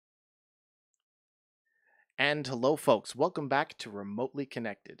And hello, folks. Welcome back to Remotely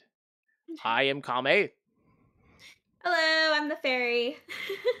Connected. I am Kame, Hello, I'm the fairy.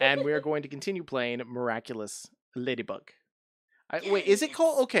 and we are going to continue playing Miraculous Ladybug. Wait, is it Yes.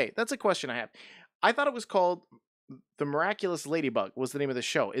 called? Okay, that's a question I have. I thought it was called The Miraculous Ladybug was the name of the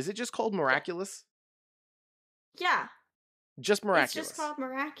show. Is it just called Miraculous? Yeah, Just Miraculous. it's just called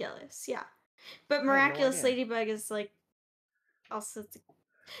Miraculous. Yeah, but I had no Miraculous idea. Ladybug is like also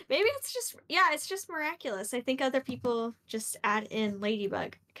maybe it's just Miraculous. I think other people just add in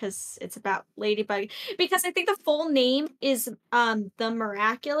Ladybug because it's about Ladybug. Because I think the full name is the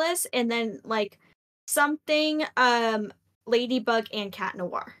Miraculous, and then like something Ladybug and Cat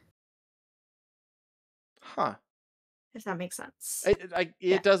Noir. Huh. If that makes sense.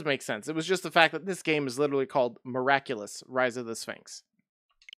 It does make sense. It was just the fact that this game is literally called Miraculous Rise of the Sphinx.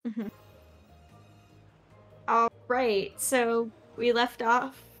 Mm-hmm. All right, so we left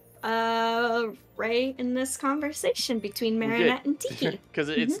off right in this conversation between Marinette and Tiki. Because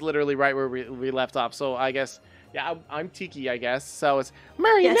it's literally right where we left off. So I guess, yeah, I'm Tiki, I guess. So it's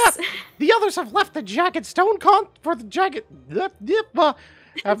Marinette. Yes. The others have left the Jagged Stone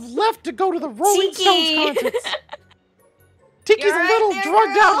have left to go to the Rolling Stones concerts. Tiki's You're a little right there,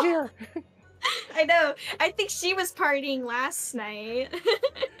 drugged girl. out here. I know. I think she was partying last night.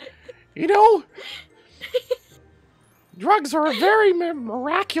 You know, drugs are a very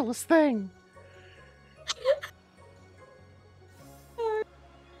miraculous thing.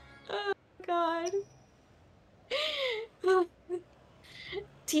 Oh, God.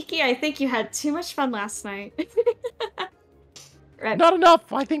 Tiki, I think you had too much fun last night. Right. Not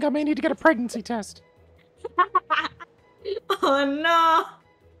enough. I think I may need to get a pregnancy test. Oh, no.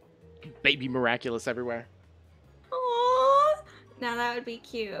 Baby Miraculous everywhere. Aww. Now that would be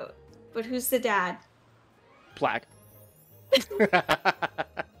cute. But who's the dad? Black.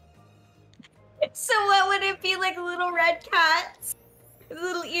 So what would it be, like little red cats? With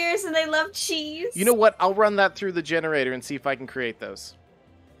little ears and they love cheese? You know what? I'll run that through the generator and see if I can create those.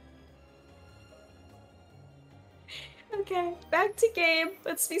 Okay, back to game.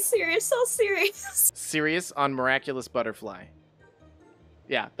 Let's be serious, all serious. Serious on Miraculous Butterfly.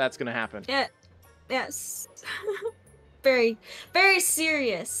 Yeah, that's gonna happen. Yeah, yes. Very, very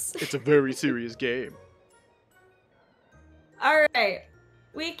serious. It's a very serious game. Alright,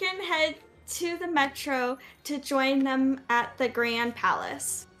 we can head to the metro to join them at the Grand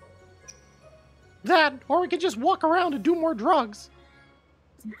Palace. That, or we could just walk around and do more drugs.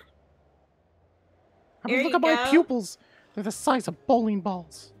 I mean, There look you at my go. pupils. They're the size of bowling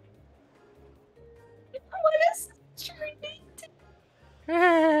balls. What is Trinity?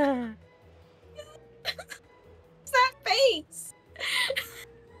 Eh. What's that face?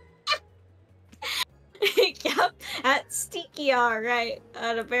 Yep, that's Tiki, alright.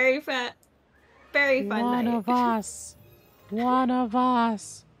 At a very fun One night. of us. One of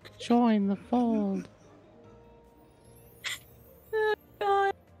us. Join the fold. Oh,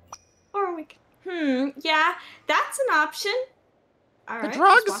 God. Or we can... yeah, that's an option. The Alright,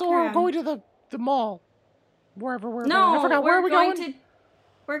 drugs just walk or around. going to the mall? Wherever we're No, going. I forgot. Where are we going?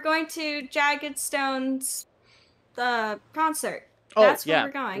 We're going to Jagged Stone's concert. Oh, That's yeah. where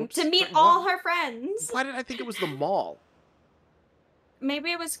we're going. Whoops. To meet Wait, all what? her friends. Why did I think it was the mall?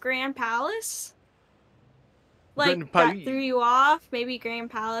 Maybe it was Grand Palace? Grand Like, that Palais. threw you off? Maybe Grand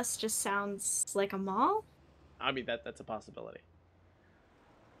Palace just sounds like a mall? I mean, that's a possibility.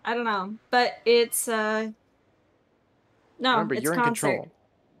 I don't know. But it's, no, Remember, it's you're in concert. control.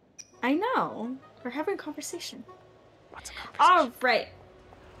 I know. We're having a conversation. What's a conversation? All right.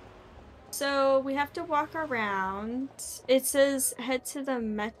 So we have to walk around. It says head to the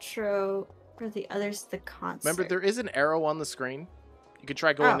metro for the others the concert. Remember, there is an arrow on the screen. You could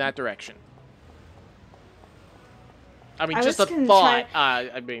try going Oh. that direction. I mean, I just a was gonna thought.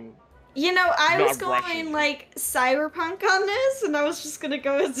 I mean, You know, I Not was going rushing. like cyberpunk on this, and I was just gonna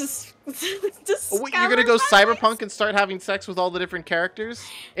go just. oh, what, you're gonna go cyberpunk and start having sex with all the different characters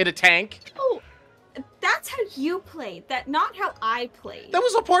in a tank? Oh, that's how you played. That not how I played. That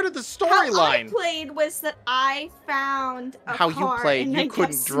was a part of the How I storyline. played was that I found a How you car played, and you I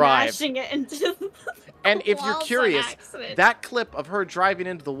couldn't kept drive. smashing it into the And if you're walls on curious, accident. that clip of her driving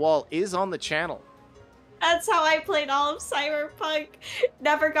into the wall is on the channel. That's how I played all of Cyberpunk.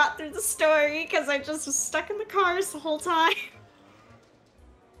 Never got through the story because I just was stuck in the cars the whole time.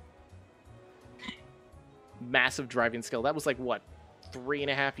 Massive driving skill. That was like, what,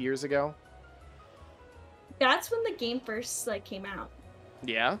 3.5 years ago? That's when the game first came out.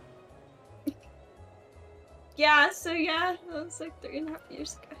 Yeah? Yeah, so yeah, that was like 3.5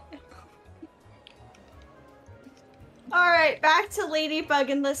 years ago. Alright, back to Ladybug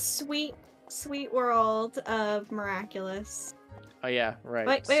and the sweet sweet world of Miraculous. Oh yeah, right.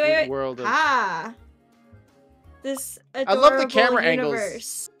 Wait, Sweet world of... Ah! This I love the adorable camera universe.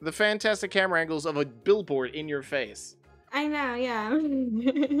 angles. The fantastic camera angles of a billboard in your face. I know, yeah.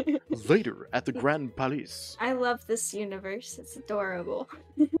 Later at the Grand Palace. I love this universe. It's adorable.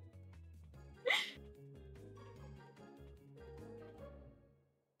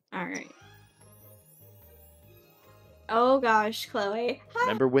 Alright. Oh gosh, Chloe.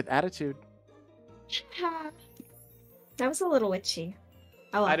 Remember with attitude. That was a little witchy.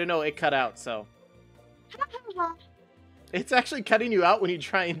 Oh, well. I don't know, it cut out, so. It's actually cutting you out when you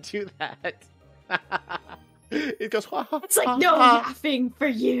try and do that. It goes, ha, ha, it's like, ha, no ha. laughing for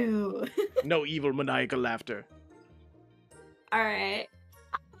you. No evil maniacal laughter. Alright.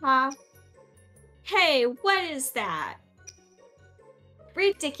 Hey, what is that?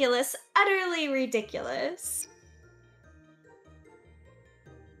 Ridiculous. Utterly ridiculous.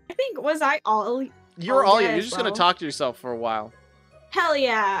 I think, was I all... You're all yeah, You're just well. gonna talk to yourself for a while. Hell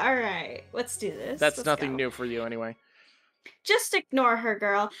yeah, alright. Let's do this. That's Let's nothing go. new for you anyway. Just ignore her,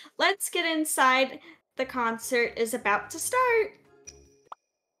 girl. Let's get inside. The concert is about to start.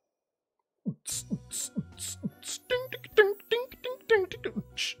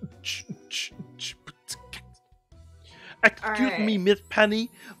 Excuse me, Miss Penny,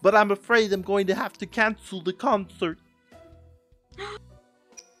 but I'm afraid I'm going to have to cancel the concert.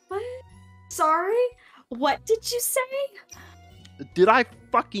 What? Sorry? What did you say? Did I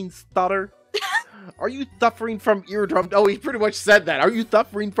fucking stutter? Are you suffering from eardrum? Oh, he pretty much said that. Are you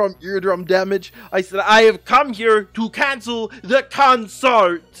suffering from eardrum damage? I said I have come here to cancel the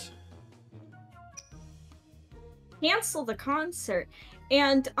concert. Cancel the concert.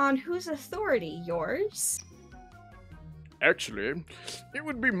 And on whose authority? Yours? Actually, it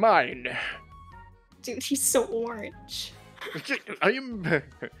would be mine. Dude, he's so orange. I am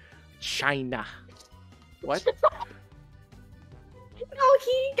China. What? No,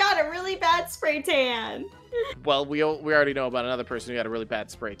 he got a really bad spray tan. Well, we already know about another person who got a really bad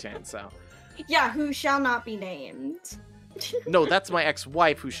spray tan, so. Yeah, who shall not be named. No, that's my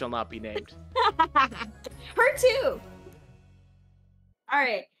ex-wife who shall not be named. Her too.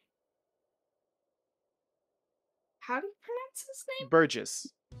 Alright. How do you pronounce his name? Burgess.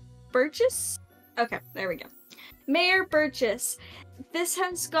 Burgess? Okay, there we go. Mayor Burgess. This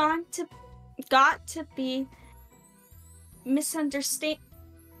has got to be misunderstand.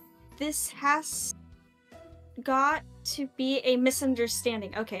 This has got to be a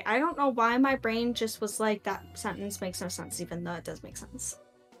misunderstanding. Okay, I don't know why my brain just was like, that sentence makes no sense, even though it does make sense.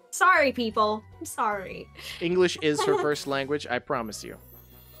 Sorry, people. I'm sorry. English is her first language, I promise you.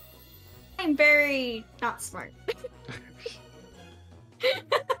 I'm very not smart.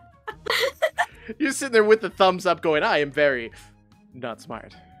 You're sitting there with the thumbs up going, I am very not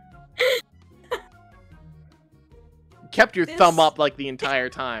smart. Kept your thumb up like the entire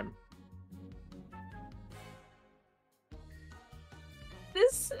time.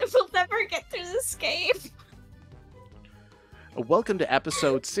 We'll never get through this game. Welcome to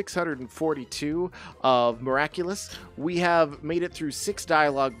episode 642 of Miraculous. We have made it through 6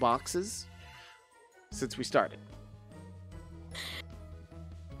 dialogue boxes since we started.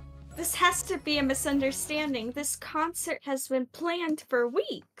 This has to be a misunderstanding. This concert has been planned for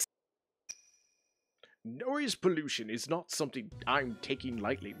weeks. Noise pollution is not something I'm taking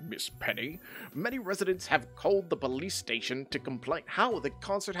lightly, Miss Penny. Many residents have called the police station to complain. How? The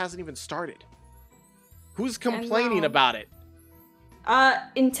concert hasn't even started. Who's complaining about it?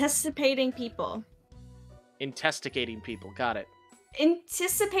 Anticipating people. Intestigating people, got it.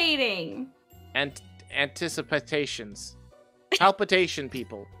 Anticipating. And anticipations. Palpitation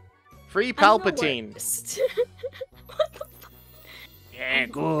people. Free Palpatine. What the fuck? Yeah,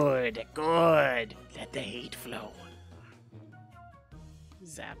 good, good. Let the hate flow.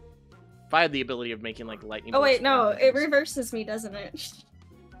 Zap. If I had the ability of making like lightning. Oh wait, bolts no, around it things. reverses me, doesn't it?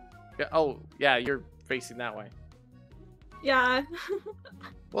 Yeah, oh, yeah, you're facing that way. Yeah.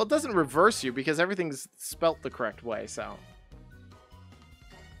 Well, it doesn't reverse you because everything's spelt the correct way, so.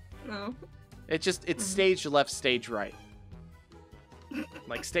 No. It's stage left, stage right.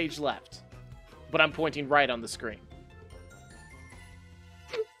 Like stage left. But I'm pointing right on the screen.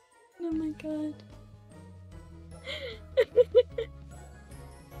 Oh my god.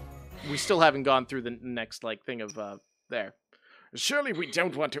 We still haven't gone through the next, like, thing of, there. Surely we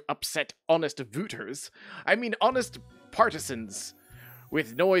don't want to upset honest voters. I mean, honest partisans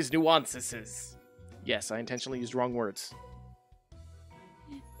with noise nuances. Yes, I intentionally used wrong words.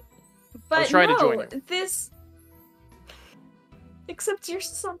 But trying to no, join you. this... Except you're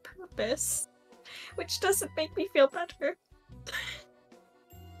just on purpose. Which doesn't make me feel better.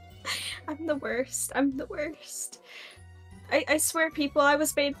 I'm the worst. I'm the worst. I swear, people, I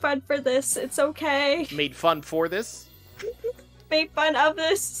was made fun for this. It's okay. Made fun for this? Made fun of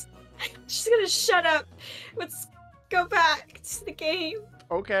this. She's gonna shut up. Let's go back to the game.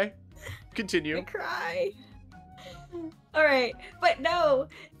 Okay. I Continue. cry. Alright, but no,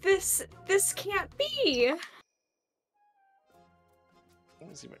 this can't be. Let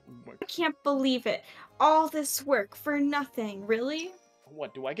me see I can't believe it. All this work for nothing, really?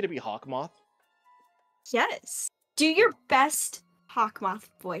 what, do I get to be Hawk Moth? Yes. Do your best Hawk Moth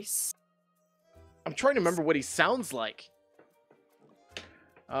voice. I'm trying to remember what he sounds like.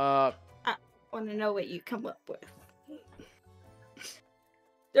 Want to know what you come up with.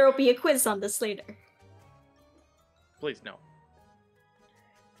 There will be a quiz on this later. Please, no.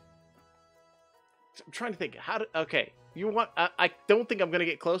 I'm trying to think. Okay. You want... I don't think I'm going to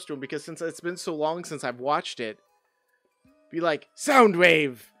get close to him because since it's been so long since I've watched it. Be like,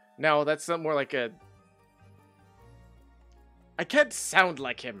 Soundwave! No, that's not more like a... I can't sound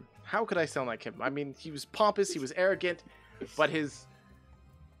like him. How could I sound like him? I mean, he was pompous, he was arrogant, but his...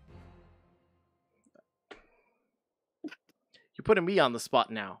 You're putting me on the spot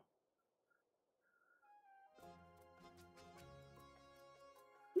now.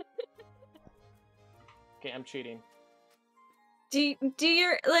 Okay, I'm cheating. Do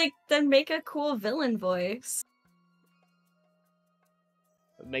your, like, then make a cool villain voice.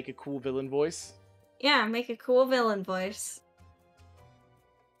 Make a cool villain voice? Yeah, make a cool villain voice.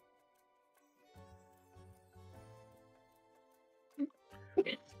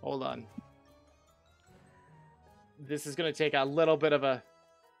 Hold on. This is going to take a little bit of a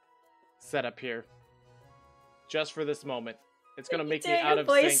setup here. Just for this moment. It's going to make me out of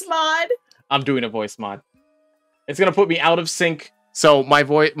voice sync. mod. I'm doing a voice mod. It's going to put me out of sync. So my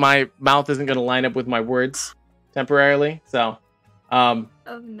mouth isn't going to line up with my words temporarily. So, oh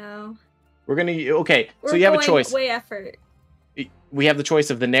no. We're going to... Okay, We're so you have a choice. Way effort. We have the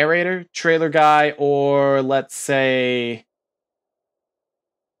choice of the narrator, trailer guy, or let's say...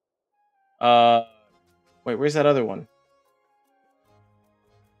 Wait, where's that other one?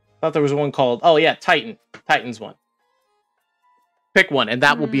 I thought there was one called... Oh, yeah, Titan. Titan's one. Pick one, and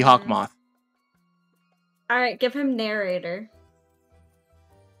that will be Hawk Moth. Alright, give him narrator.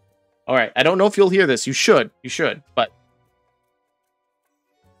 Alright, I don't know if you'll hear this. You should, but...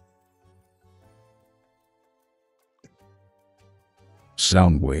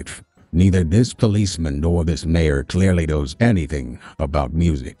 Soundwave. Neither this policeman nor this mayor clearly knows anything about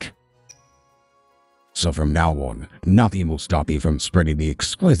music. So from now on, nothing will stop me from spreading the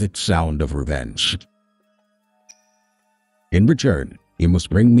exquisite sound of revenge. In return, you must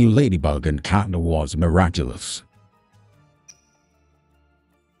bring me Ladybug and Cat Noir's Miraculous.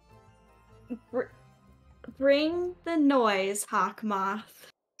 Bring the noise, Hawk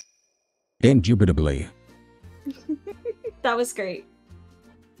Moth. Indubitably. That was great.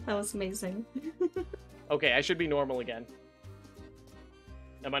 That was amazing. Okay, I should be normal again.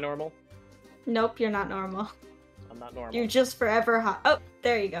 Am I normal? Nope, you're not normal. I'm not normal. You're just forever hot. Oh,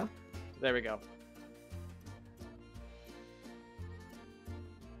 there you go. There we go.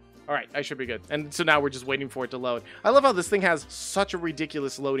 Alright, I should be good. And so now we're just waiting for it to load. I love how this thing has such a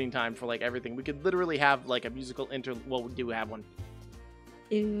ridiculous loading time for, like, everything. We could literally have, like, a musical Well, we do have one.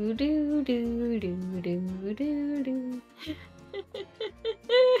 Do do do do do do do.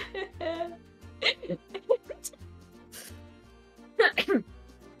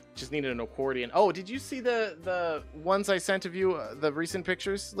 Just needed an accordion. Oh, did you see the ones I sent of you, the recent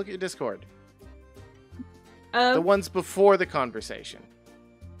pictures? Look at your Discord. The ones before the conversation.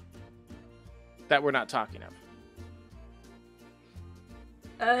 That we're not talking of.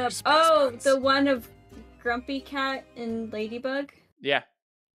 Oh, the one of Grumpy Cat and Ladybug? Yeah.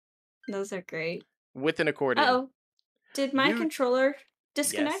 Those are great. With an accordion. Uh-oh. Did my controller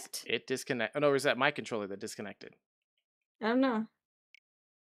disconnect? Yes, it disconnected. Oh, no, or is that my controller that disconnected? I don't know.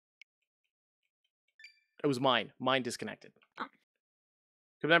 It was mine. Mine disconnected.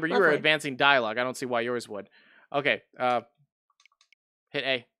 Remember, you Lovely. were advancing dialogue. I don't see why yours would. Okay. Hit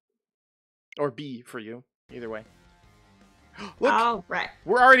A. Or B for you. Either way. Look! All right.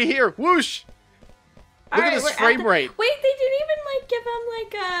 We're already here! Whoosh! Look at this frame rate. Wait, they didn't even, like, give him,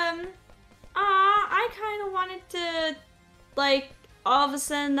 like, I kind of wanted to, like, all of a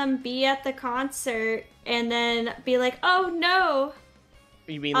sudden them be at the concert and then be like, oh, no.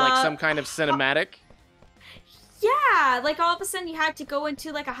 You mean like some kind of cinematic? Yeah, like all of a sudden you had to go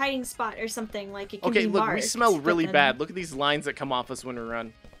into like a hiding spot or something. Like it can Okay, be look, we marked, smell but really then- bad. Look at these lines that come off us when we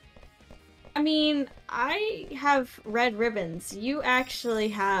run. I mean, I have red ribbons. You actually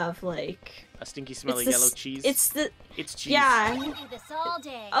have like A stinky, smelly the yellow s- cheese. It's cheese. yeah. Do this all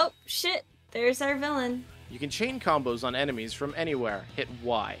day. Oh shit! There's our villain. You can chain combos on enemies from anywhere. Hit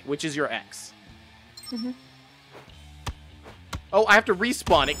Y, which is your X. Mhm. Oh, I have to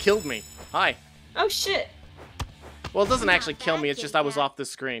respawn. It killed me. Hi. Oh shit! Well, it doesn't Not actually kill bad, me. It's just I was King Cat. off the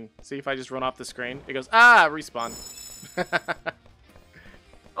screen. See if I just run off the screen. It goes, ah, respawn.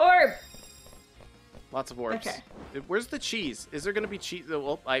 Orb. Lots of orbs. Okay. Where's the cheese? Is there going to be cheese?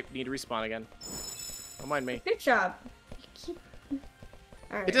 Oh, I need to respawn again. Don't mind me. Good job. All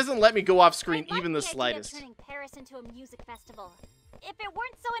right. It doesn't let me go off screen I like even the idea of slightest. turning Paris into a music festival. If it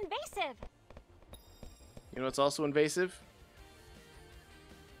weren't so invasive. You know what's also invasive?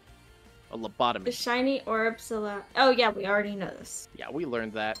 A The lobotomy. shiny orbs allow. Oh yeah, we already know this. Yeah, we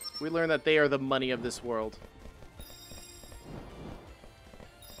learned that. We learned that they are the money of this world.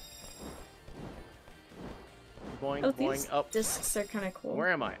 Boing, Oh, boing, these up. discs are kind of cool. Where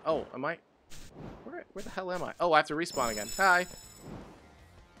am I? Oh, am I? Where the hell am I? Oh, I have to respawn again. Hi.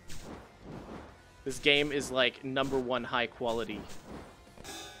 This game is like #1 high quality.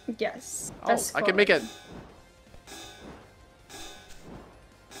 Yes. Oh, best I can make it. quality.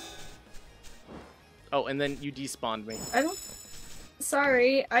 Oh, and then you despawned me. I don't.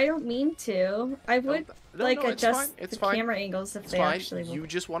 Sorry, I don't mean to. I would No, like no, it's adjust fine. It's the fine. camera angles if It's they fine. actually. You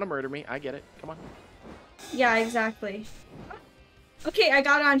just want to murder me. I get it. Come on. Yeah, exactly. Okay, I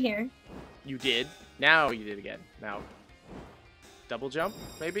got on here. You did. Now you did again. Now. Double jump,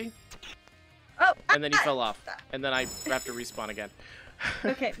 maybe? Oh. And then you fell off. And then I have to respawn again.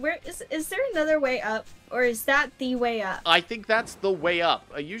 Okay, where is there another way up, or is that the way up? I think that's the way up.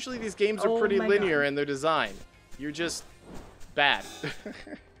 Usually these games are Oh pretty my linear God. in their design. You're just bad.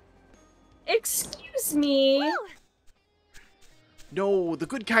 Excuse me. Woo! No, the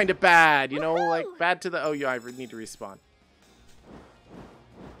good kind of bad. You know, like Woohoo! bad to the... Oh, yeah, I need to respawn.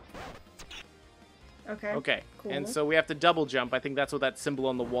 Okay. Okay, Cool. and so we have to double jump. I think that's what that symbol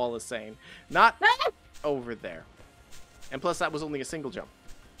on the wall is saying. Not over there. And plus, that was only a single jump.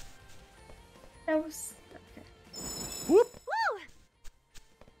 That was. Okay. Whoop! Woo!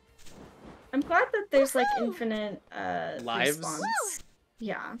 I'm glad that there's like Woohoo! infinite Lives? respawns. Woo!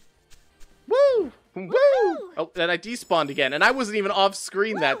 Yeah. Woo! Woo! Woohoo! Oh, and I despawned again, and I wasn't even off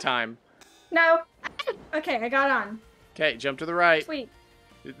screen that Woo! time. No. Okay, I got on. Okay, jump to the right. Sweet.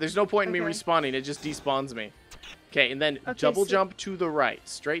 There's no point in me Okay. respawning, it just despawns me. Okay, and then Okay, double so- jump to the right,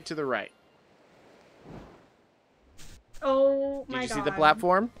 straight to the right. Oh Did my you god. see the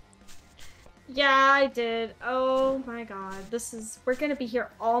platform? Yeah, I did. Oh my god. We're gonna be here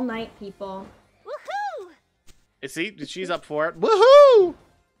all night, people. Woohoo! See, she's up for it. Woohoo! Woo!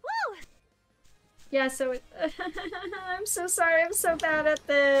 Yeah, so I'm so sorry, I'm so bad at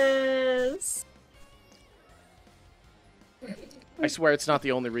this. I swear it's not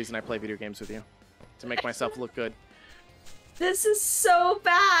the only reason I play video games with you. To make myself look good. This is so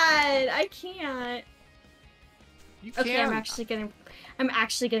bad. I can't. You Okay, can. I'm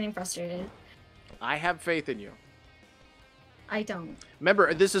actually getting frustrated. I have faith in you. I don't.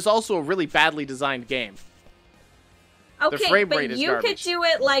 Remember, this is also a really badly designed game. Okay, frame but rate is you could garbage. do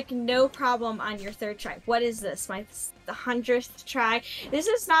it like no problem on your third try. What is this? The 100th try? This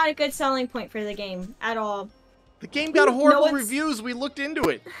is not a good selling point for the game at all. The game got No, horrible it's- reviews. We looked into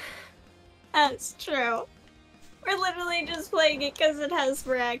it. That's true. We're literally just playing it because it has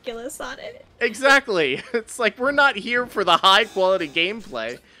Miraculous on it. Exactly. It's like we're not here for the high quality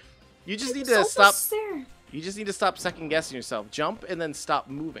gameplay. You just need to It's stop. almost there. You just need to stop second guessing yourself. Jump and then stop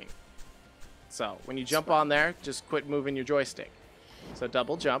moving. So when you jump on there, just quit moving your joystick. So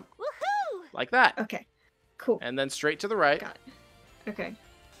double jump Woohoo! like that, Okay, cool. and then straight to the right, Got it. Okay.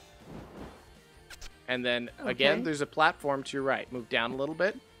 and then again Okay. there's a platform to your right. Move down a little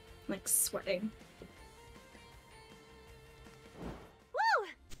bit. I'm like sweating. Woo!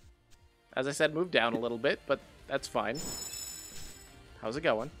 As I said, move down a little bit, but that's fine. How's it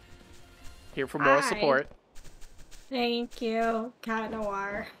going? Here for moral Hi. support. Thank you, Cat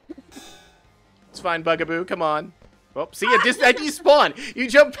Noir. It's fine, Bugaboo. Come on. Oh, see, I despawn. You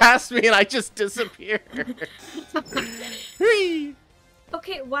jump past me and I just disappear. Whee!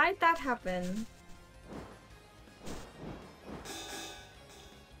 Okay, why'd that happen?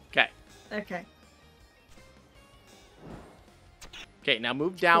 Okay. Okay. Okay, now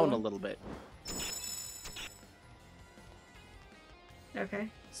move down Cool. a little bit. Okay.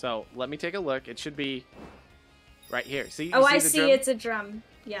 So let me take a look. It should be right here. See? You Oh, I the see. drum? It's a drum.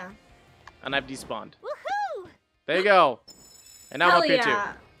 Yeah. And I've despawned. Woohoo! There you go. And now I'm Hell up here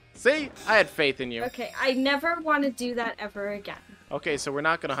yeah. too. See? I had faith in you. Okay, I never want to do that ever again. Okay, so we're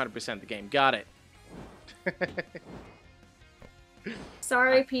not gonna 100% the game. Got it.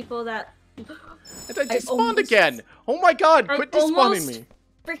 Sorry, people that And I despawned almost- again! Oh my god, I quit despawning almost me!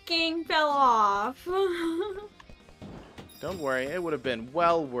 freaking fell off. Don't worry, it would have been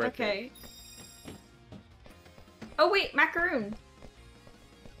well worth it. Okay. Oh wait, macaroon.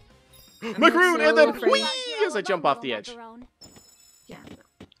 Macaroon, so and then afraid. whee! As I jump off the edge. Yeah.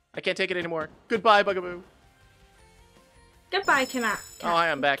 I can't take it anymore. Goodbye, Bugaboo. Goodbye, cannot. Oh,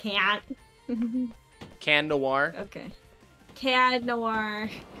 hi, I'm back. Can't. Can Noir. Okay. Cad Noir.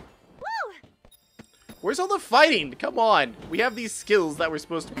 Where's all the fighting? Come on. We have these skills that we're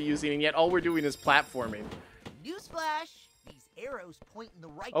supposed to be using, and yet all we're doing is platforming. Newsflash! These arrows point in the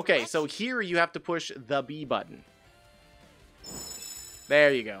right Okay, direction. so here you have to push the B button.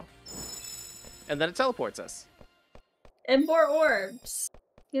 There you go. And then it teleports us. And more orbs.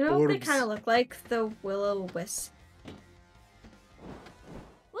 You know what they Orbs. kind of look like? The will-o-wisp.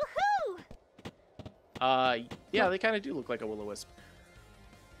 Woohoo! Yeah, they kind of do look like a will-o-wisp.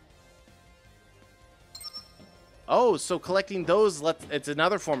 Oh, so collecting those, it's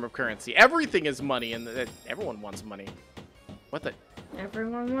another form of currency. Everything is money, and everyone wants money. What the?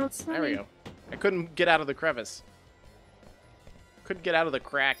 Everyone wants money. There we go. I couldn't get out of the crevice. Couldn't get out of the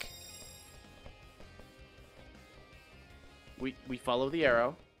crack. We follow the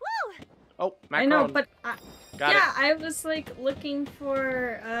arrow. Woo! Oh, I macaron. know, but Got yeah, it. I was like looking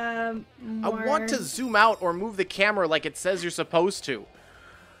for more... I want to zoom out or move the camera like it says you're supposed to.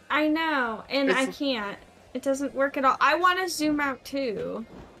 I know, and I It's- can't. It doesn't work at all. I want to zoom out too.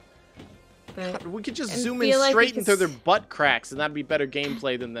 But We could just And zoom in feel like straight we into could their butt cracks, and that'd be better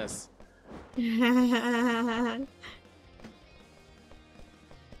gameplay than this. I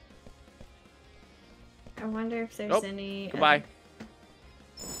wonder if there's Oh, any. Goodbye.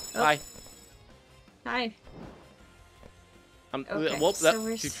 Oh. Bye. Hi. Well,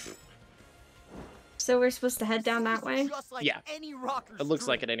 Okay, so we're supposed to head down that way. Just like Yeah. any rocker's It looks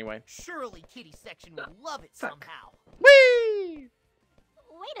like dream. it anyway. Surely Kitty section would love it Fuck. somehow. Whee!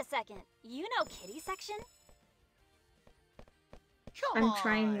 Wait a second. You know Kitty section? Come I'm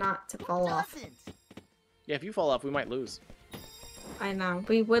trying on. not to Who fall off. doesn't? Yeah, if you fall off, we might lose. I know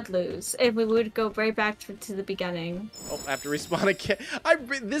we would lose if we would go right back to the beginning. Oh, I have to respawn again.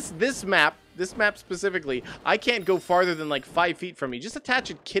 This map specifically, I can't go farther than like 5 feet from you. Just attach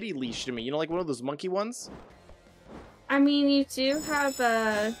a kitty leash to me. You know, like one of those monkey ones. I mean, you do have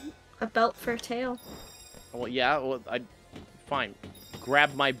a belt for a tail. Well, yeah. Well, fine.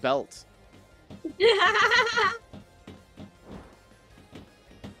 Grab my belt.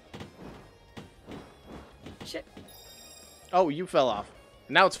 Shit. Oh, you fell off.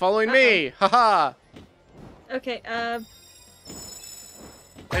 Now it's following me. Haha. Okay. There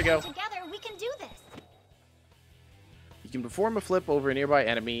you go. Together we can do this. You can perform a flip over a nearby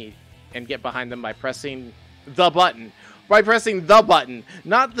enemy and get behind them by pressing the button. By pressing the button.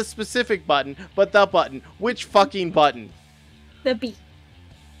 Not the specific button, but the button. Which fucking button? The B.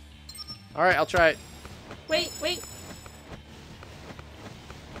 Alright, I'll try it. Wait.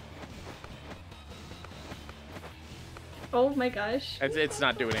 Oh my gosh. It's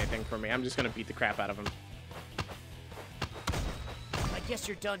not doing anything for me. I'm just gonna beat the crap out of him. I guess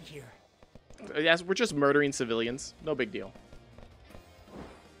you're done here. Yes, we're just murdering civilians. No big deal.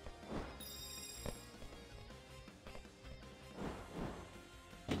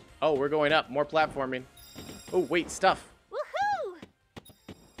 Oh, we're going up. More platforming. Oh, wait, stuff. Woohoo!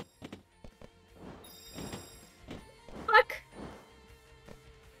 Fuck.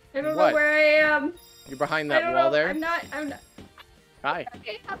 I don't What? know where I am. You're behind I that don't wall know. there? I'm not. Hi.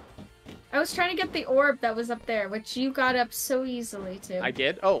 I was trying to get the orb that was up there, which you got up so easily too. I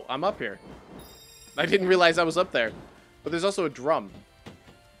did? Oh, I'm up here. I didn't realize I was up there. But there's also a drum.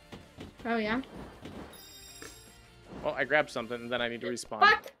 Oh yeah. Oh, I grabbed something and then I need to respawn.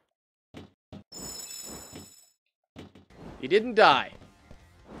 Fuck. He didn't die.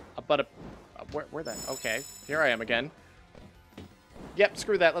 But where that? Okay, here I am again. Yep,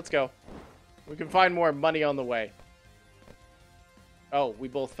 screw that. Let's go. We can find more money on the way. Oh, we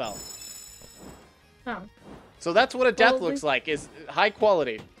both fell. Oh. So that's what a death Well, looks like, is high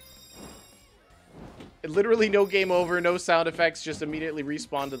quality. Literally no game over, no sound effects, just immediately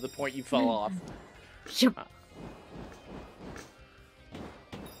respawn to the point you fell off. Yep.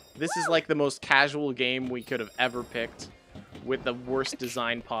 This is like the most casual game we could have ever picked, with the worst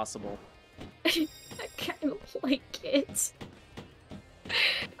design possible. I kind of like it.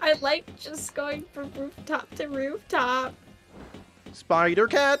 I like just going from rooftop to rooftop. Spider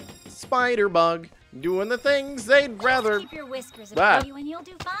cat, spider bug, doing the things they'd rather. Keep your whiskers Ah. about you and you'll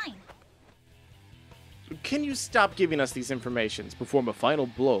do fine. Can you stop giving us these informations? Perform a final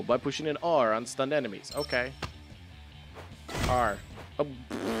blow by pushing an R on stunned enemies. Okay. R. Oh,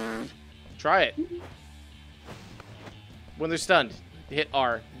 try it. When they're stunned, hit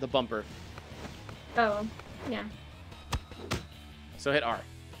R, the bumper. Oh, yeah. So hit R.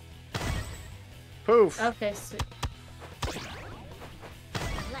 Poof. Okay, sweet.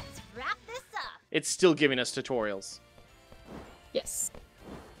 Let's wrap this up. It's still giving us tutorials. Yes.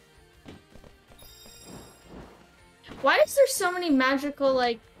 Why is there so many magical,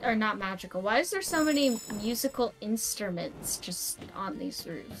 like, or not magical, why is there so many musical instruments just on these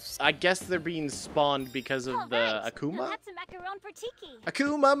roofs? I guess they're being spawned because of the Alright, Akuma? now that's a macaron for Tiki.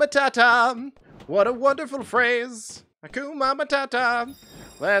 Akuma Matata! What a wonderful phrase! Akuma Matata!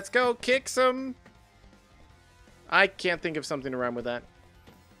 Let's go kick some... I can't think of something to rhyme with that.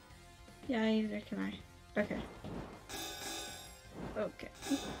 Yeah, neither can I. Okay. Okay.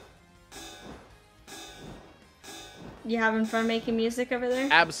 You having fun making music over there?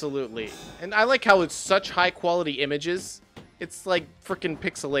 Absolutely. And I like how it's such high quality images. It's like freaking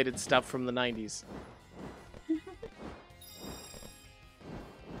pixelated stuff from the 90s.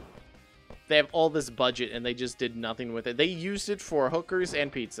 They have all this budget and they just did nothing with it. They used it for hookers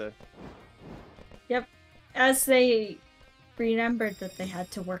and pizza. Yep. As they remembered that they had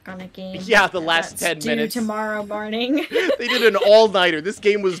to work on a game. Yeah, the last that's 10 due minutes. tomorrow morning. They did an all-nighter. This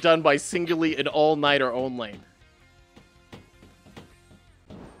game was done by singly an all-nighter only.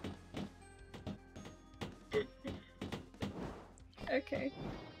 Okay.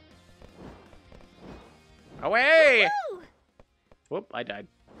 Away! Woo! Whoop, I died.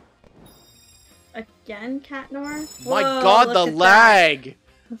 Again, Katnor? My Whoa, god, look the at that. lag!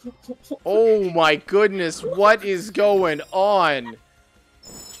 Oh my goodness, what is going on?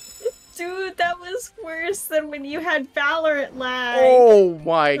 Dude, that was worse than when you had Valorant lag. Oh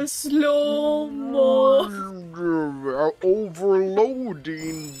my... The slow-mo.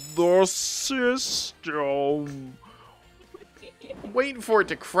 Overloading the system. I'm waiting for it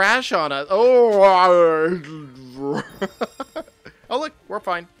to crash on us. Oh, oh look, we're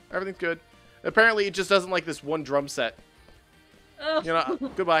fine. Everything's good. Apparently, it just doesn't like this one drum set. Oh. You know,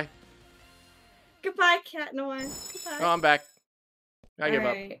 goodbye. Goodbye, Katnor. Goodbye. Oh, I'm back. I give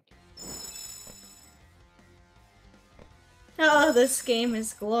up. Alright. Oh, this game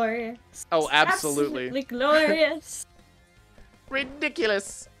is glorious. Oh, absolutely. Absolutely glorious.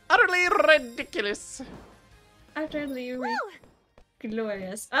 Ridiculous. Utterly ridiculous. Utterly Woo!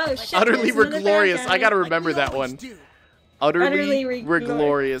 glorious. Oh shit. Utterly there's another bad glorious. guy. I gotta Like remember we that always one. do. Utterly Utterly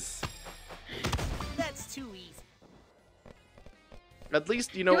glorious. That's too easy. At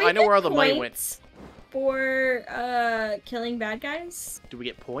least, you Do know, we I know get where all the money went. points for killing bad guys? Do we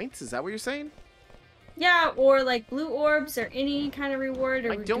get points? Is that what you're saying? Yeah, or like blue orbs or any kind of reward.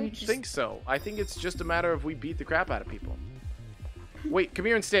 Or I do we don't just... think so. I think it's just a matter of we beat the crap out of people. Wait, come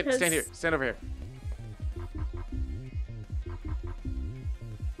here and stand here. Stand over here.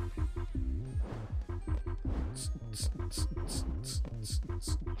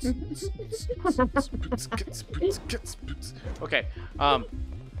 Okay,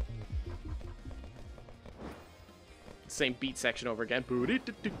 same beat section over again. Woohoo!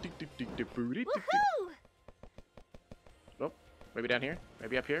 Oh, maybe down here,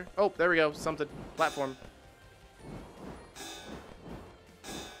 maybe up here. Oh, there we go. Something. Platform.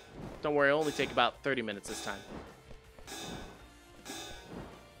 Don't worry, it'll only take about 30 minutes this time.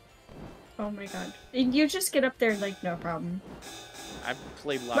 Oh my god. You just get up there like no problem. I've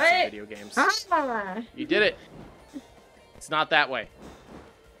played lots Wait. of video games. Ah! You did it. It's not that way.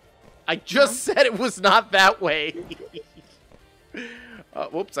 I just said it was not that way.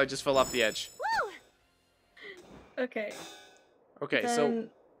 Whoops, I just fell off the edge. Woo! Okay. Okay, so Then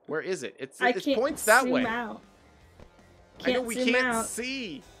where is it? It I can't points that zoom way. out. I know we zoom can't out.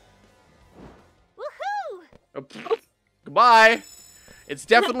 see. Woohoo! Oh, pfft. Goodbye. It's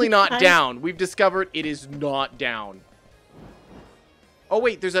definitely not Hi. down. We've discovered it is not down. Oh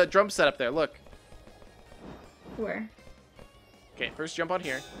wait, there's a drum set up there. Look. Where? Okay, first jump on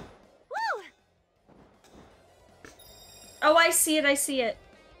here. Woo! Oh, I see it. I see it.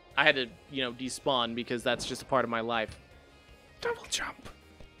 I had to, you know, despawn because that's just a part of my life. Double jump.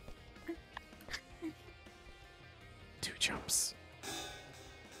 2 jumps.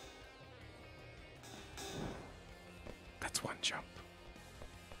 That's 1 jump.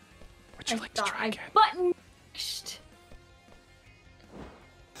 Would you like to try again? button.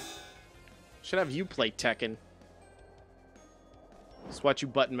 Should have you play Tekken. Just watch you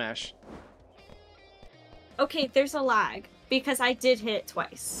button mash. Okay, there's a lag because I did hit it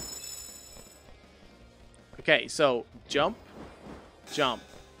twice. Okay, so jump, jump,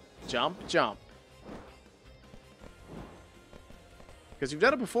 jump, jump. Because you've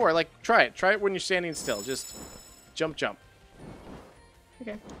done it before. Like, try it. Try it when you're standing still. Just jump, jump.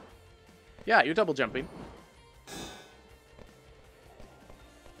 Okay. Yeah, you're double jumping.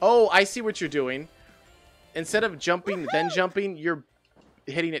 Oh, I see what you're doing. Instead of jumping, then jumping, you're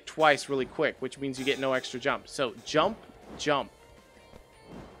hitting it twice really quick, which means you get no extra jump. So, jump, jump.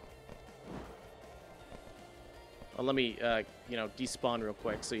 Well, let me, you know, despawn real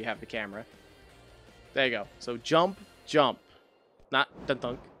quick so you have the camera. There you go. So, jump, jump. Not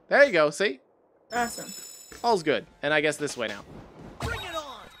dun-dunk. There you go, see? Awesome. All's good. And I guess this way now. Bring it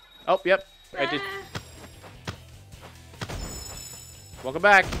on! Oh, yep. I did. Ah. Welcome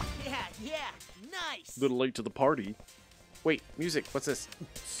back. Yeah, nice! Little late to the party. Wait, music. What's this?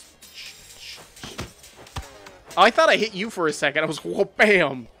 Oh, I thought I hit you for a second. I was, whoa,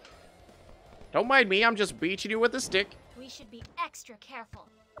 bam. Don't mind me. I'm just beating you with a stick. We should be extra careful.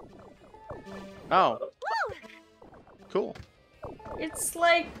 Oh, Woo! cool. It's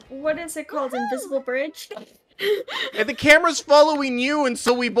like, what is it called? Invisible Bridge? And the camera's following you, and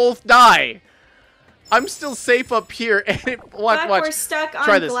so we both die. I'm still safe up here, and watch. We're stuck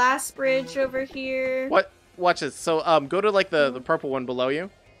Try on this. Glass Bridge over here. What? Watch this. So, go to like the purple one below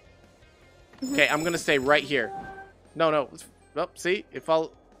you. Okay, I'm gonna stay right here. No. Oh, see,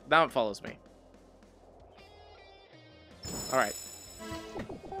 now it follows me. All right.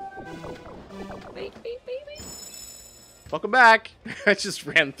 Wait. Welcome back. I just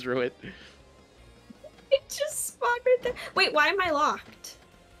ran through it. It just spawned right there. Wait, why am I locked?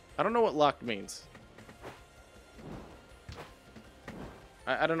 I don't know what locked means.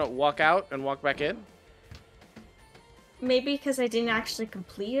 I don't know. Walk out and walk back in? Maybe because I didn't actually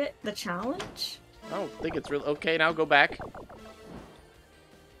complete it, the challenge? I don't think it's real. Okay, now go back.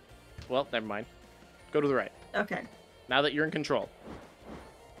 Well, never mind. Go to the right. Okay. Now that you're in control.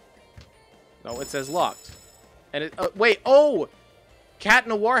 No, it says locked. And it... wait. Oh! Cat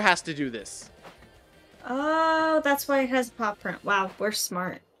Noir has to do this. Oh, that's why it has a paw print. Wow, we're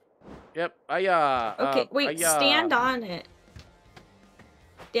smart. Yep. Okay, wait, stand on it.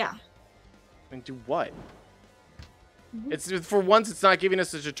 Yeah. And do what? It's for once it's not giving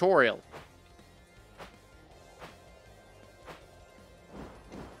us a tutorial.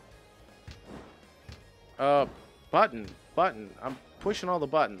 Button. I'm pushing all the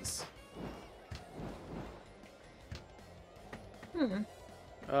buttons.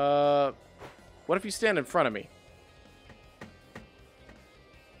 What if you stand in front of me?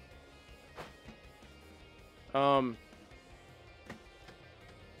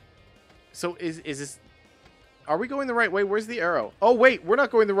 So is this... Are we going the right way? Where's the arrow? Oh, wait, we're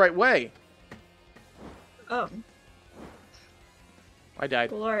not going the right way. Oh. I died.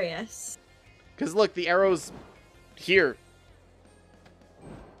 Glorious. Because look, the arrow's here.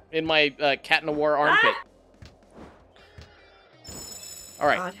 In my Cat Noir armpit. All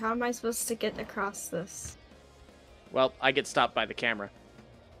right. God, how am I supposed to get across this? Well, I get stopped by the camera.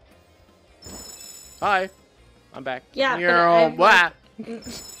 Hi. I'm back. Yeah, but Wah.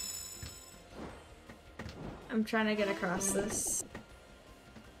 I'm trying to get across this.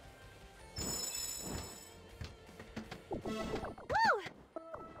 Woo!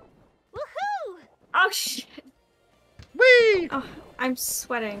 Woohoo! Oh, shit. Whee! Oh, I'm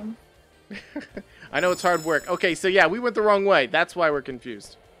sweating. I know it's hard work. Okay, so yeah, we went the wrong way. That's why we're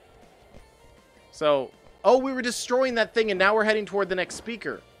confused. So, oh, we were destroying that thing, and now we're heading toward the next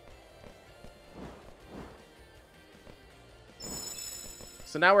speaker.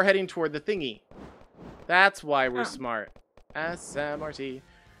 So now we're heading toward the thingy. That's why we're smart. SMRT.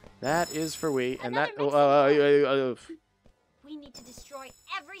 That is for we. And that... We need to destroy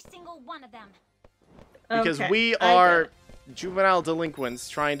every single one of them. because Okay, we I are get juvenile delinquents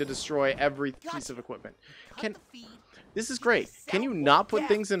trying to destroy every piece of equipment. Cut the feed. This is great. Can you not put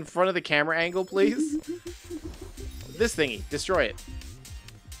things in front of the camera angle, please? This thingy. Destroy it.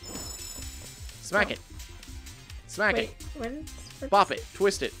 Smack it. Smack Wait, it. what is... Bop it.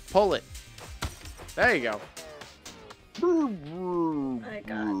 Twist it. Pull it. There you go. I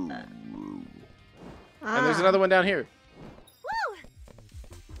got that. And there's another one down here. Woo!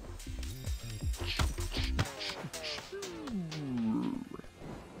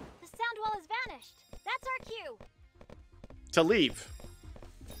 The sound wall has vanished. That's our cue. To leave.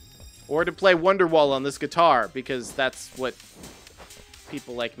 Or to play Wonderwall on this guitar, because that's what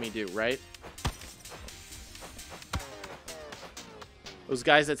people like me do, right? Those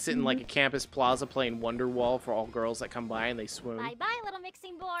guys that sit in like a campus plaza playing Wonderwall for all girls that come by and they swoon. Bye-bye, little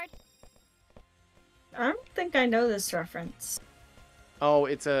mixing board. I don't think I know this reference. Oh,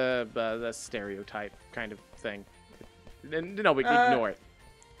 it's a stereotype kind of thing. No, we can ignore it.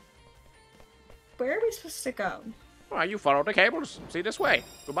 Where are we supposed to go? Well, you follow the cables. See this way.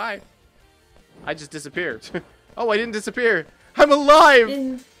 Goodbye. I just disappeared. Oh, I didn't disappear. I'm alive!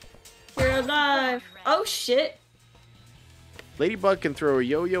 You're alive. Oh, shit. Ladybug can throw a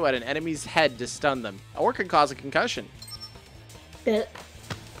yo-yo at an enemy's head to stun them, or can cause a concussion. Bit.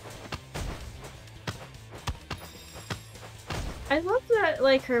 I love that,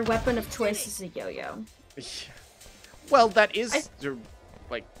 like, her weapon of choice is a yo-yo. Well, that is the,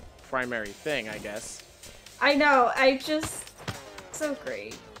 like, primary thing, I guess. I know, so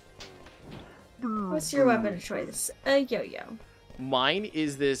great. What's your weapon of choice? A yo-yo. Mine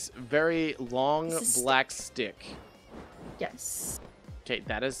is this very long black stick. Yes. Okay,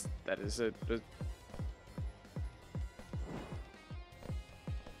 that is a...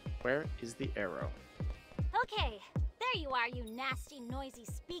 Where is the arrow? Okay, there you are, you nasty, noisy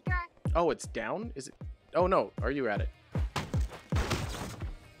speaker. Oh, it's down? Is it? Oh, no. Are you at it?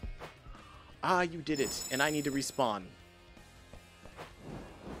 Ah, you did it. And I need to respawn.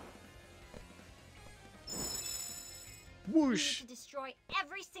 Whoosh. We need to destroy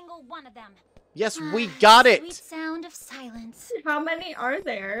every single one of them. Yes, we got Sweet it. sound of silence. How many are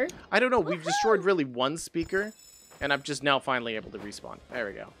there? I don't know. We've destroyed really one speaker. And I'm just now finally able to respawn. There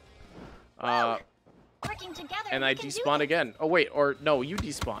we go. Working together, And we I can do despawned this. again. Oh, wait. Or, no, you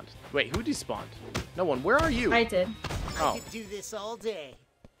despawned. Wait, who despawned? No one. Where are you? I did. Oh. I could do this all day.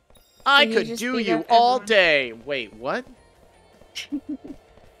 I Can you could just do beat you up all everyone? day. Wait, what?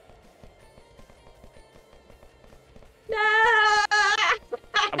 No!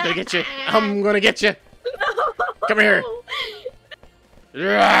 I'm gonna get you. I'm gonna get you. Come here.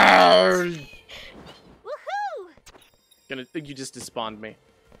 Woohoo! You just despawned me.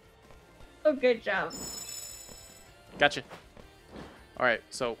 Oh, good job. Gotcha. All right.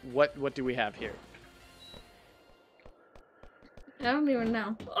 So what do we have here? I don't even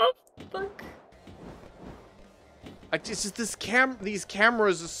know. Oh, fuck. It's just these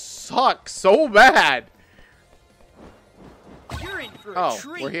cameras suck so bad. You're in for a Oh,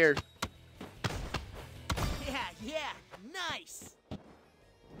 treat. we're here. Yeah, nice.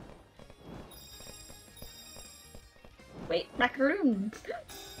 Wait, macaroon.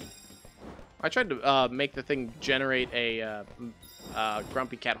 I tried to make the thing generate a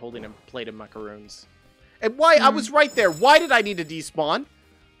grumpy cat holding a plate of macaroons. And why? I was right there. Why did I need to despawn?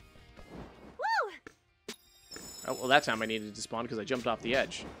 Woo! Oh, well, that time I needed to despawn because I jumped off the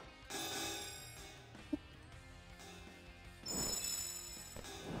edge.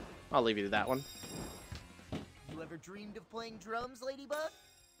 I'll leave you to that one. You ever dreamed of playing drums, Ladybug?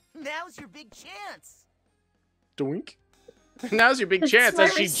 Now's your big chance. Doink. Now's your big chance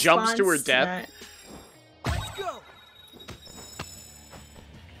That's as my she jumps to her response death. that. Let's go.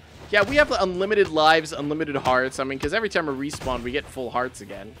 Yeah, we have unlimited lives, unlimited hearts. I mean, because every time we respawn, we get full hearts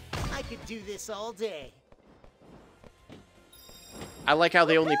again. I could do this all day. I like how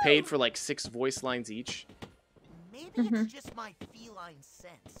they only paid for like 6 voice lines each. Maybe Mhm. it's just my feline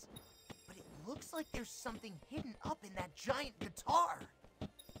sense, but it looks like there's something hidden up in that giant guitar.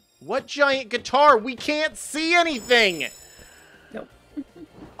 What giant guitar? We can't see anything!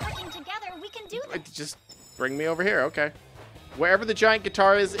 Working together, we can do this. Just bring me over here, okay. Wherever the giant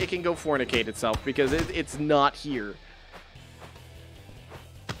guitar is, it can go fornicate itself because it's not here.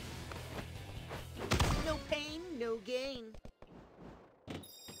 No pain, no gain.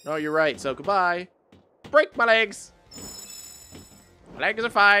 Oh, you're right, so goodbye. Break my legs! My legs are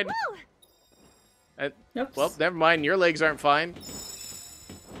fine. Woo! Nope. Well, never mind, your legs aren't fine.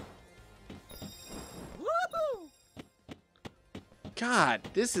 Woohoo! God,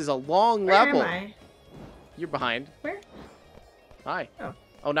 this is a long Where level. am I? You're behind. Where? Hi. Oh.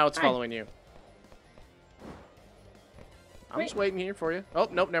 Oh, now it's Hi. following you. I'm just waiting here for you. Oh,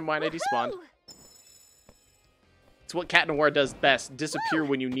 nope, never mind. I despawned. Woohoo! It's what Cat Noir does best. Disappear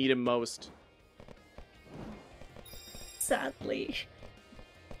when you need him most. Sadly.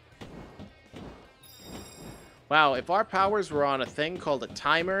 Wow, if our powers were on a thing called a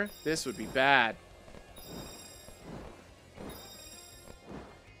timer, this would be bad.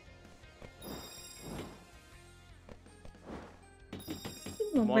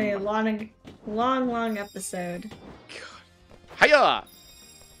 It'll be a long episode. Hiya!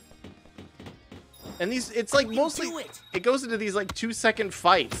 And it's like We mostly, do it. it goes into these like 2-second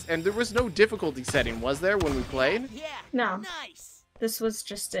fights, and there was no difficulty setting, was there, when we played? Yeah, No. nice. This was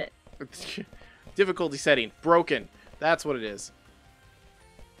just it. Difficulty setting, broken. That's what it is.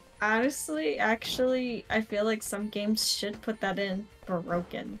 Honestly, actually, I feel like some games should put that in.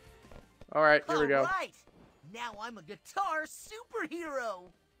 Broken. Alright, here we go. All right. Now I'm a guitar superhero.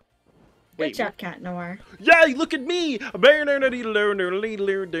 Good Wait, job, Cat Noir. Yay, look at me! Wait, what the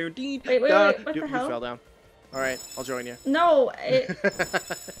hell? You fell down. Alright, I'll join you. No,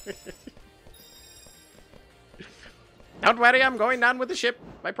 Don't worry, I'm going down with the ship.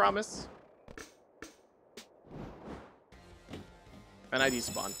 I promise. And I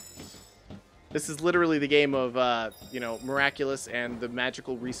despawn. This is literally the game of, you know, Miraculous and the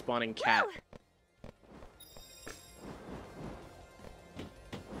magical respawning cat.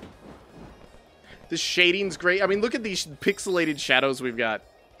 The shading's great. I mean, look at these pixelated shadows we've got.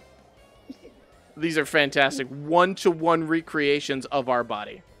 These are fantastic. One-to-one recreations of our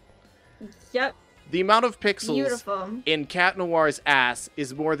body. Yep. The amount of pixels Beautiful. in Cat Noir's ass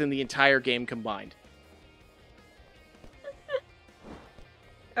is more than the entire game combined.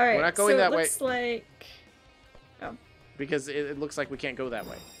 All right. We're not going that way. Looks like. Oh. Because it looks like we can't go that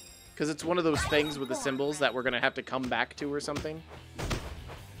way. Because it's one of those things with the symbols that we're going to have to come back to or something.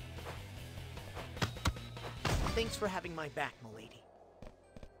 Thanks for having my back, milady.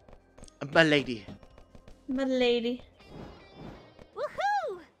 Milady. Milady.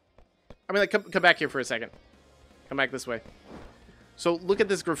 Woohoo! I mean, like, come back here for a second. Come back this way. So, look at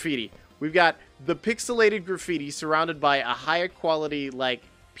this graffiti. We've got the pixelated graffiti surrounded by a higher quality, like,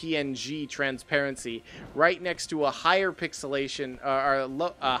 PNG transparency right next to a higher pixelation,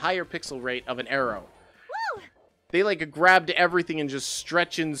 a higher pixel rate of an arrow. Woo! They, like, grabbed everything and just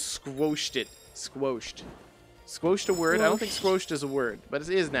stretched and squoshed it. Squoshed. Squoshed a word? I don't think squoshed is a word, but it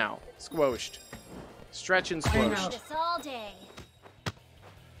is now. Squoshed. Stretch and I know. squoshed. This all day.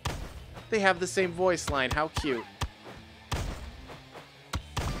 They have the same voice line. How cute.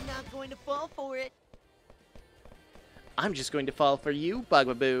 I'm not going to fall for it. I'm just going to fall for you,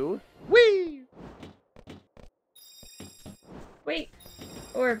 Bugaboo. Whee! Wait.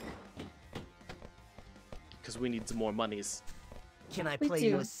 Orb. Because we need some more monies. Can I We play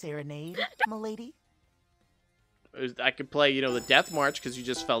you do. a serenade, milady? I could play, you know, the Death March because you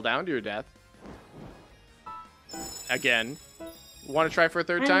just fell down to your death. Again. Want to try for a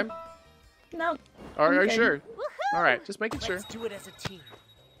third time? No. Are you okay. sure? Woohoo! All right, just making sure. Let's do it as a team,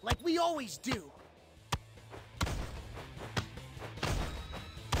 like we always do.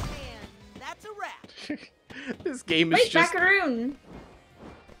 And that's a wrap. This game is Wait, just macaroon.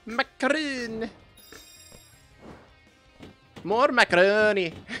 macaroon. More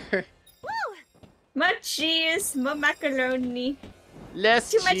macaroni. More cheese. More macaroni.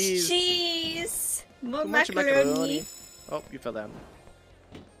 Less Too much cheese. cheese. More Too much macaroni. Oh, you fell down.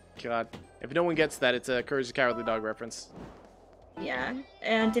 God. If no one gets that, it's a Courage the Cowardly Dog reference. Yeah,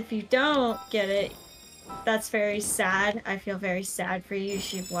 and if you don't get it, that's very sad. I feel very sad for you. You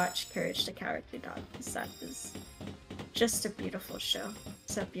should watch Courage the Cowardly Dog, because that is just a beautiful show.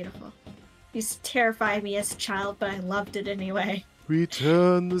 So beautiful. It used to terrify me as a child, but I loved it anyway.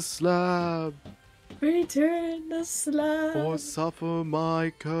 Return the slab, Return the slab. or suffer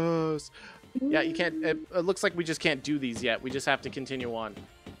my curse. Yeah, you can't. It looks like we just can't do these yet. We just have to continue on.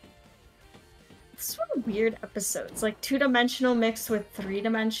 It's sort of weird episodes, like 2-dimensional mixed with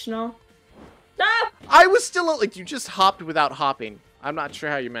 3-dimensional. Ah! I was still like, you just hopped without hopping. I'm not sure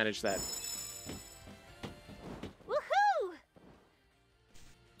how you managed that. Woohoo!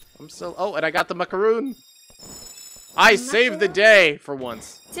 I'm still. Oh, and I got the macaroon. I saved the day for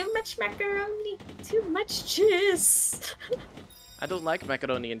once. Too much macaroni. Too much cheese. I don't like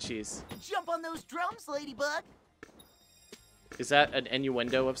macaroni and cheese. Jump on those drums, Ladybug. Is that an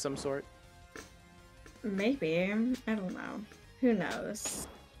innuendo of some sort? Maybe. I don't know. Who knows?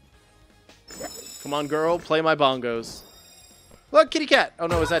 Come on, girl, play my bongos. Look, kitty cat. Oh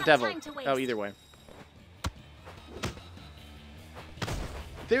no, is that Not devil? time to waste. Oh, either way.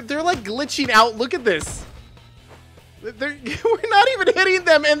 They're like glitching out. Look at this. We're not even hitting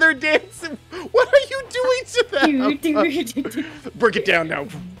them, and they're dancing. What are you doing to them? Break it down now.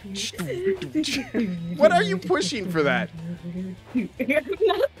 What are you pushing for that?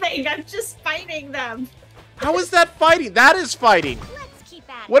 Nothing. I'm just fighting them. How is that fighting? That is fighting. Let's keep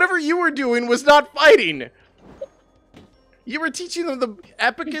at it. Whatever you were doing was not fighting. You were teaching them the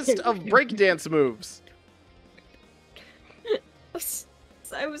epicest of breakdance moves.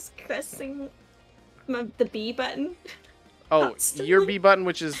 I was pressing the B button. Oh, Constantly. your B button,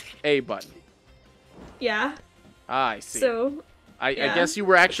 which is A button. Yeah. Ah, I see. So. I yeah. guess you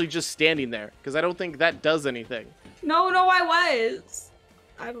were actually just standing there, because I don't think that does anything. No, I was.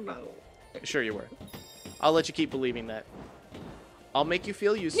 I don't know. Sure you were. I'll let you keep believing that. I'll make you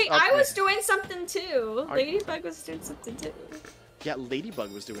feel used. Hey, I was doing something too. Are- Ladybug was doing something too. Yeah,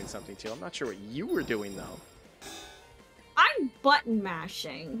 Ladybug was doing something too. I'm not sure what you were doing though. I'm button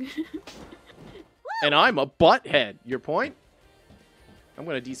mashing. And I'm a butthead. Your point? I'm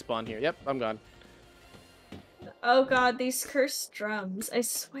gonna despawn here. Yep, I'm gone. Oh god, these cursed drums. I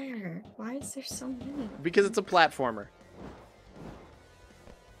swear. Why is there so many? Because it's a platformer.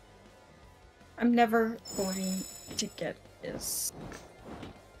 I'm never going to get this.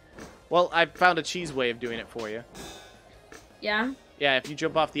 Well, I found a cheese way of doing it for you. Yeah? Yeah, if you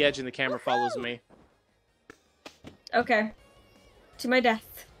jump off the edge and the camera follows me. Okay. To my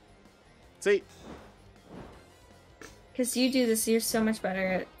death. See? Because you do this, you're so much better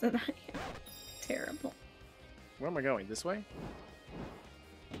at it than I am. Terrible. Where am I going? This way?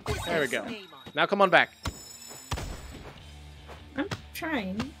 There we go. Now come on back. I'm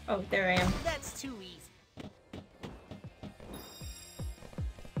trying. Oh, there I am. That's too easy.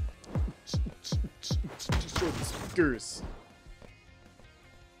 Speakers.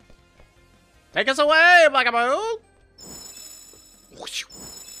 Take us away, Blackaboo!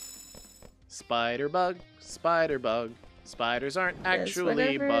 Spider bug, spider bug. Spiders aren't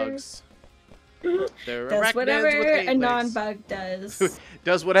actually bugs. They're Does arachnids whatever with 8 a legs. non-bug does.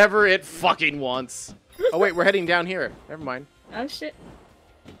 Does whatever it fucking wants. Oh wait, we're heading down here. Never mind. Oh shit.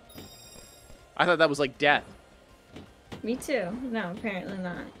 I thought that was like death. Me too. No, apparently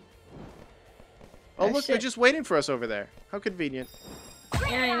not. Oh look, they're shit. just waiting for us over there. How convenient.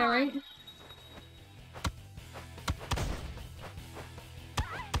 Yeah, I know, right?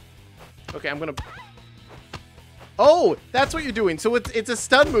 Okay, I'm gonna... Oh, that's what you're doing. So it's a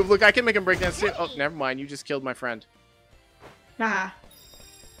stun move. Look, I can make him break dance too. Oh, never mind. You just killed my friend. Ah.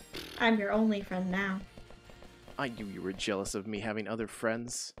 I'm your only friend now. I knew you were jealous of me having other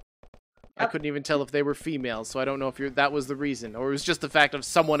friends. I couldn't even tell if they were females, so I don't know if that was the reason, or it was just the fact of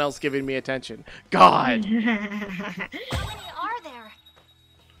someone else giving me attention. God! How many are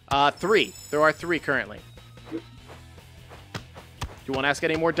there? 3. There are 3 currently. Do you want to ask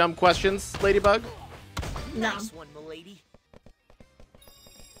any more dumb questions, Ladybug? No. Nice one, milady.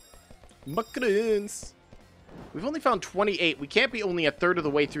 Muckins. We've only found 28. We can't be only a third of the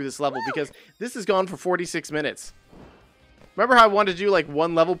way through this level because this has gone for 46 minutes. Remember how I wanted to do like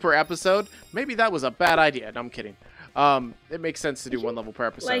 1 level per episode? Maybe that was a bad idea. No, I'm kidding. It makes sense to do 1 level per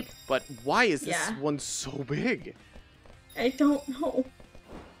episode. Like, but why is this yeah. one so big? I don't know.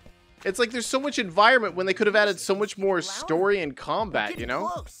 It's like there's so much environment when they could have added so much more story and combat, you know?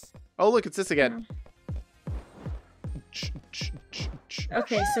 Close. Oh, look, it's this again.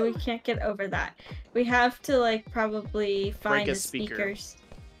 Okay, so we can't get over that. We have to, like, probably find a the speaker. speakers.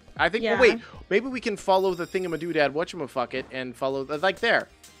 I think, Yeah. oh, wait, maybe we can follow the thingamadoodad whatchamaffuckit and follow, like there.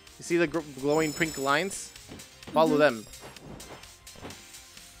 You see the glowing pink lines? Follow them.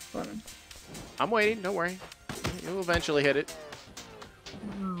 Hold on. I'm waiting, don't worry. You'll eventually hit it.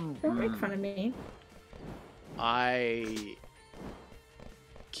 Don't make fun of me. I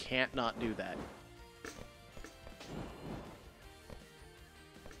can't not do that.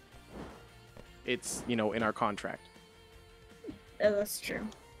 It's, you know, in our contract. Oh, that's true.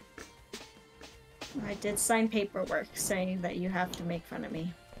 I did sign paperwork saying that you have to make fun of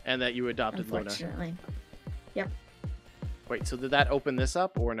me. And that you adopted Luna. Unfortunately. Yep. Wait, so did that open this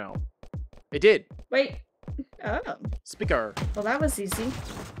up or no? It did. Wait. Oh. Speaker. Well, that was easy.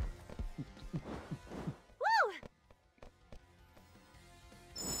 Woo!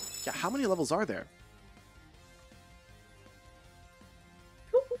 Yeah, how many levels are there?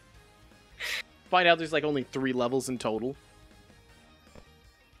 Find out there's like only 3 levels in total.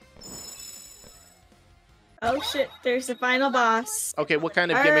 Oh shit, there's the final boss. Okay, what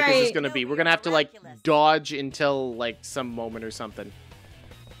kind of gimmick is this Alright. gonna be? We're gonna have to like dodge until like some moment or something.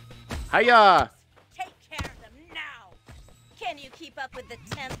 Hiya! Take care of them now. Can you keep up with the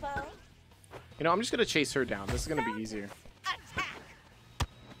tempo? You know, I'm just gonna chase her down. This is gonna be easier. Attack!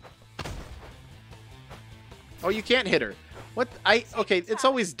 Oh, you can't hit her. What? Okay, it's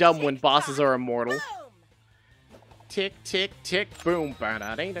always dumb when bosses are immortal. Boom! Tick, tick, tick, boom.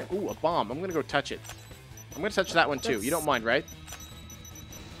 Ooh, a bomb. I'm gonna go touch it. I'm gonna touch that one too. You don't mind, right?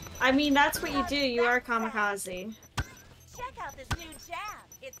 I mean, that's what you do. You are kamikaze. Check out this new jab.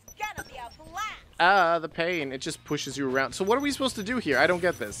 It's gonna be a blast. Ah, the pain. It just pushes you around. So what are we supposed to do here? I don't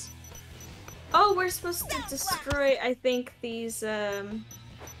get this. Oh, we're supposed to destroy, I think, these,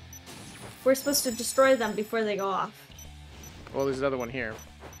 we're supposed to destroy them before they go off. Well, there's another one here.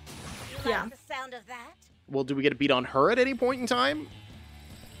 You Yeah. like the sound of that? Well, do we get a beat on her at any point in time?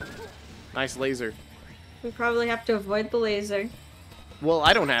 Nice laser. We probably have to avoid the laser. Well,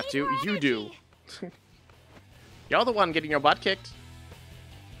 I don't have to. You do. You're the one getting your butt kicked.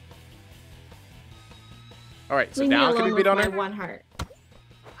 Alright, so Leave me now can alone we beat with on my her? one heart.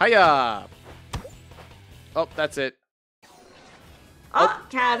 Hiya! Oh, that's it. Oh,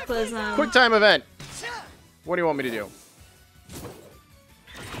 cataclysm. Quick time event. What do you want me to do?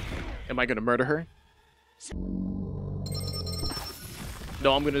 Am I gonna murder her?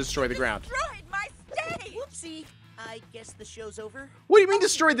 No, I'm gonna destroy the ground. Destroyed my stage! Whoopsie. I guess the show's over. What do you mean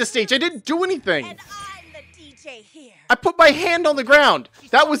destroyed the stage? I didn't do anything. And I'm the DJ here. I put my hand on the ground.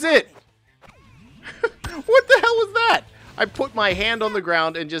 That was it. What the hell was that? I put my hand on the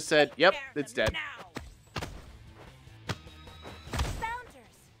ground and just said, yep, it's dead.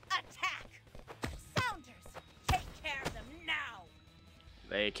 Sounders, attack! Sounders, take care of them now!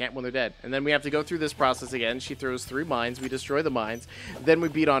 They can't when they're dead. And then we have to go through this process again. She throws 3 mines. We destroy the mines. Then we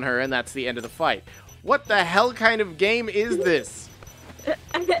beat on her, and that's the end of the fight. What the hell kind of game is this?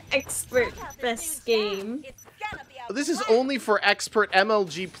 Expert best game. It's gonna be a This is blast. only for expert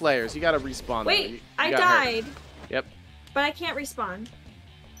MLG players. You gotta respawn. though. You Wait, I got hurt. died, Yep. but I can't respawn.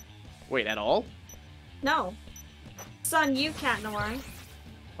 Wait, at all? No. It's on you, Cat Noir. Well,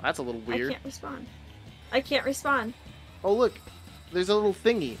 that's a little weird. I can't respawn. I can't respawn. Oh, look. There's a little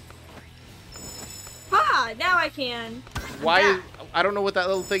thingy. Ah, now I can. Why? back. I don't know what that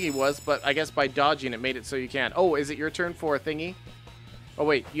little thingy was, but I guess by dodging it made it so you can. Oh, is it your turn for a thingy? Oh,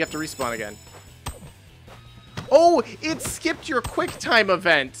 wait. You have to respawn again. Oh, it skipped your quick time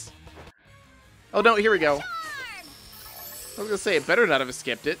event. Oh, no. Here we go. I was going to say, it better not have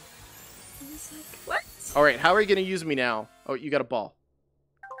skipped it. I was like, what? All right. How are you going to use me now? Oh, you got a ball.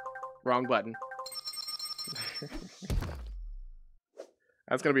 Wrong button.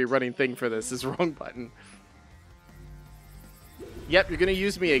 That's going to be a running thing for this, is wrong button. Yep, you're going to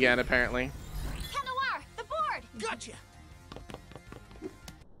use me again, apparently. Cat Noir, the board! Gotcha!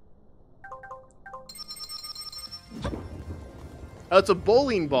 Oh, it's a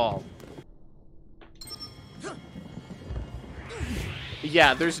bowling ball.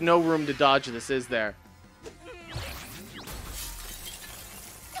 Yeah, there's no room to dodge this, is there?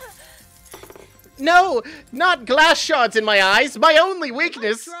 No! Not glass shards in my eyes! My only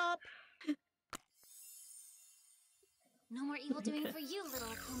weakness! Drop. No more evil doing for you, little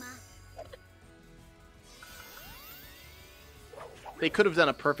Puma. They could have done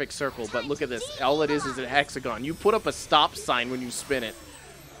a perfect circle, but look at this. All it is a hexagon. You put up a stop sign when you spin it.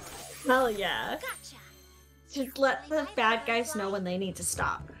 Hell yeah. Gotcha. Just let the bad guys know when they need to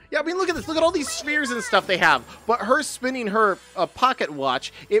stop. Yeah, I mean, look at this. Look at all these spheres and stuff they have. But her spinning her pocket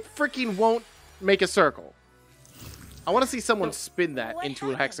watch, it freaking won't make a circle. I want to see someone spin that What into a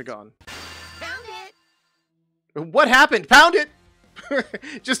happened? hexagon. Found it! What happened? Pound it!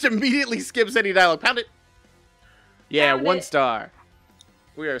 Just immediately skips any dialogue. Pound it! Yeah, Pound 1 it. star.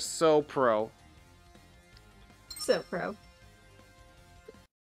 We are so pro. So pro.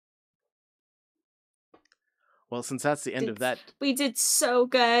 Well, since that's the end of that, We did so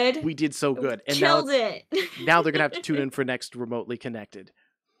good. we did so good. And Killed now, it. now they're going to have to tune in for next Remotely Connected.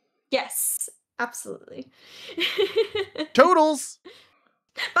 Yes, absolutely. Totals!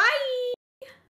 Bye.